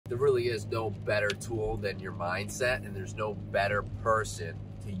there really is no better tool than your mindset, and there's no better person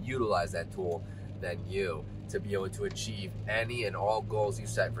to utilize that tool than you to be able to achieve any and all goals you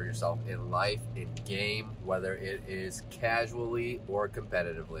set for yourself in life, in game, whether it is casually or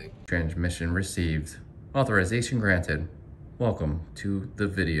competitively. Transmission received. Authorization granted. Welcome to the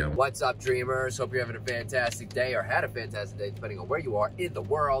video. What's up, dreamers? Hope you're having a fantastic day or had a fantastic day, depending on where you are in the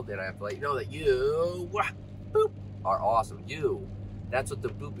world. And I have to let you know that you boop, are awesome. You, that's what the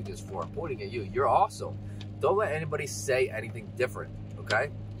booping is for. I'm pointing at you. You're awesome. Don't let anybody say anything different,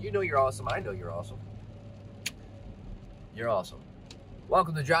 okay? You know you're awesome. I know you're awesome. You're awesome.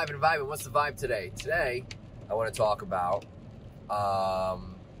 Welcome to Driving and Vibing. What's the vibe today? Today, I want to talk about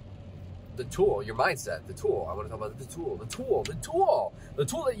the tool, your mindset, the tool. I want to talk about the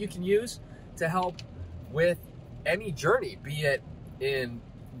tool that you can use to help with any journey, be it in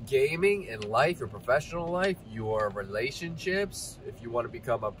gaming, in life, your professional life, your relationships, if you want to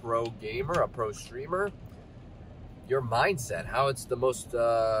become a pro gamer, a pro streamer, your mindset, how it's the most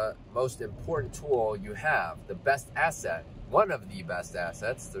important tool you have, the best asset, one of the best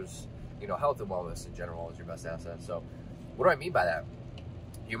assets. There's, you know, health and wellness in general is your best asset. So what do I mean by that?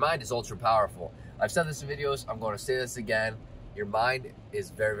 Your mind is ultra powerful. I've said this in videos, I'm going to say this again. Your mind is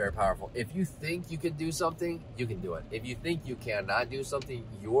very, very powerful. If you think you can do something, you can do it. If you think you cannot do something,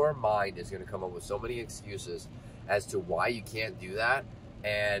 your mind is going to come up with so many excuses as to why you can't do that,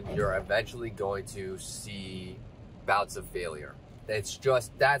 and you're eventually going to see bouts of failure. It's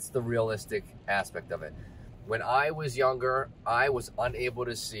just, that's the realistic aspect of it. When I was younger, I was unable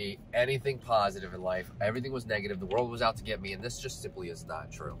to see anything positive in life. Everything was negative. The world was out to get me, and this just simply is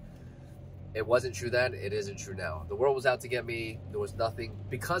not true. It wasn't true then. It isn't true now. The world was out to get me. There was nothing.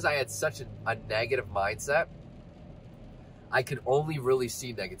 Because I had such a negative mindset, I could only really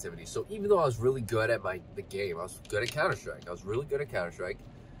see negativity. So even though I was really good at the game, I was good at Counter-Strike. I was really good at Counter-Strike.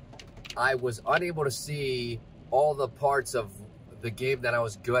 I was unable to see all the parts of the game that I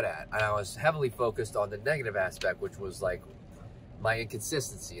was good at. And I was heavily focused on the negative aspect, which was like my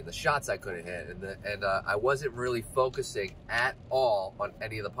inconsistency and the shots I couldn't hit. And I wasn't really focusing at all on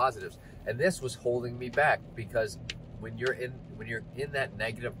any of the positives. And this was holding me back, because when you're in that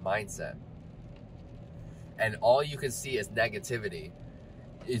negative mindset and all you can see is negativity,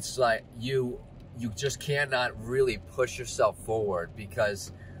 it's like you just cannot really push yourself forward,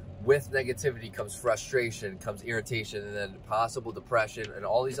 because with negativity comes frustration, comes irritation, and then possible depression and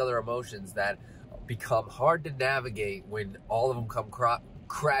all these other emotions that become hard to navigate when all of them come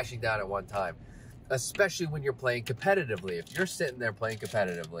crashing down at one time, especially when you're playing competitively. If you're sitting there playing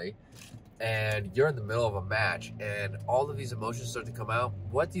competitively and you're in the middle of a match and all of these emotions start to come out,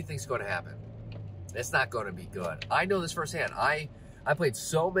 what do you think is going to happen? It's not going to be good. I know this firsthand. I played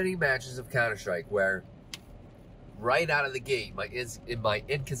so many matches of Counter-Strike where right out of the gate, my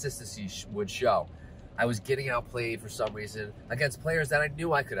inconsistency would show. I was getting outplayed for some reason against players that I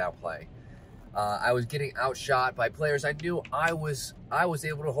knew I could outplay. I was getting outshot by players I knew I was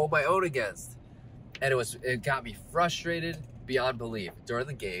able to hold my own against, and it got me frustrated beyond belief during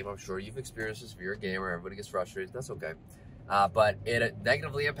the game. I'm sure you've experienced this. If you're a gamer, everybody gets frustrated. That's okay, but it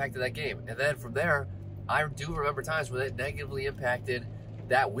negatively impacted that game. And then from there, I do remember times when it negatively impacted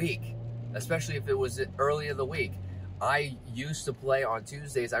that week, especially if it was early in the week. I used to play on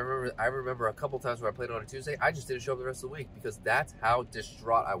Tuesdays. I remember a couple times where I played on a Tuesday, I just didn't show up the rest of the week, because that's how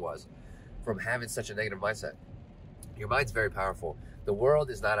distraught I was from having such a negative mindset. Your mind's very powerful. The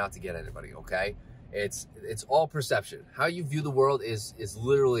world is not out to get anybody, okay? It's all perception. How you view the world is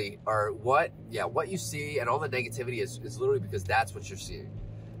literally, or what you see, and all the negativity is literally because that's what you're seeing.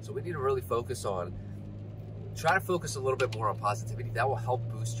 So we need to really try to focus a little bit more on positivity. That will help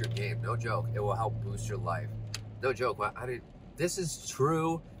boost your game. No joke. It will help boost your life. No joke. This is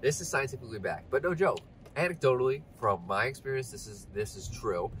true. This is scientifically backed, but no joke. Anecdotally, from my experience, this is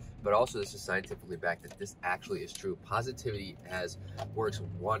true, but also this is scientifically backed that this actually is true. Positivity works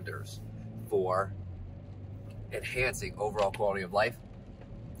wonders for enhancing overall quality of life,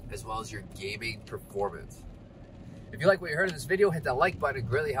 as well as your gaming performance. If you like what you heard in this video, hit that like button. It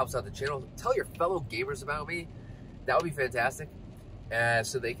greatly helps out the channel. Tell your fellow gamers about me. That would be fantastic.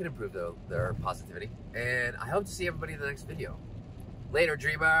 So they can improve their positivity. And I hope to see everybody in the next video. Later,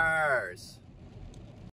 dreamers!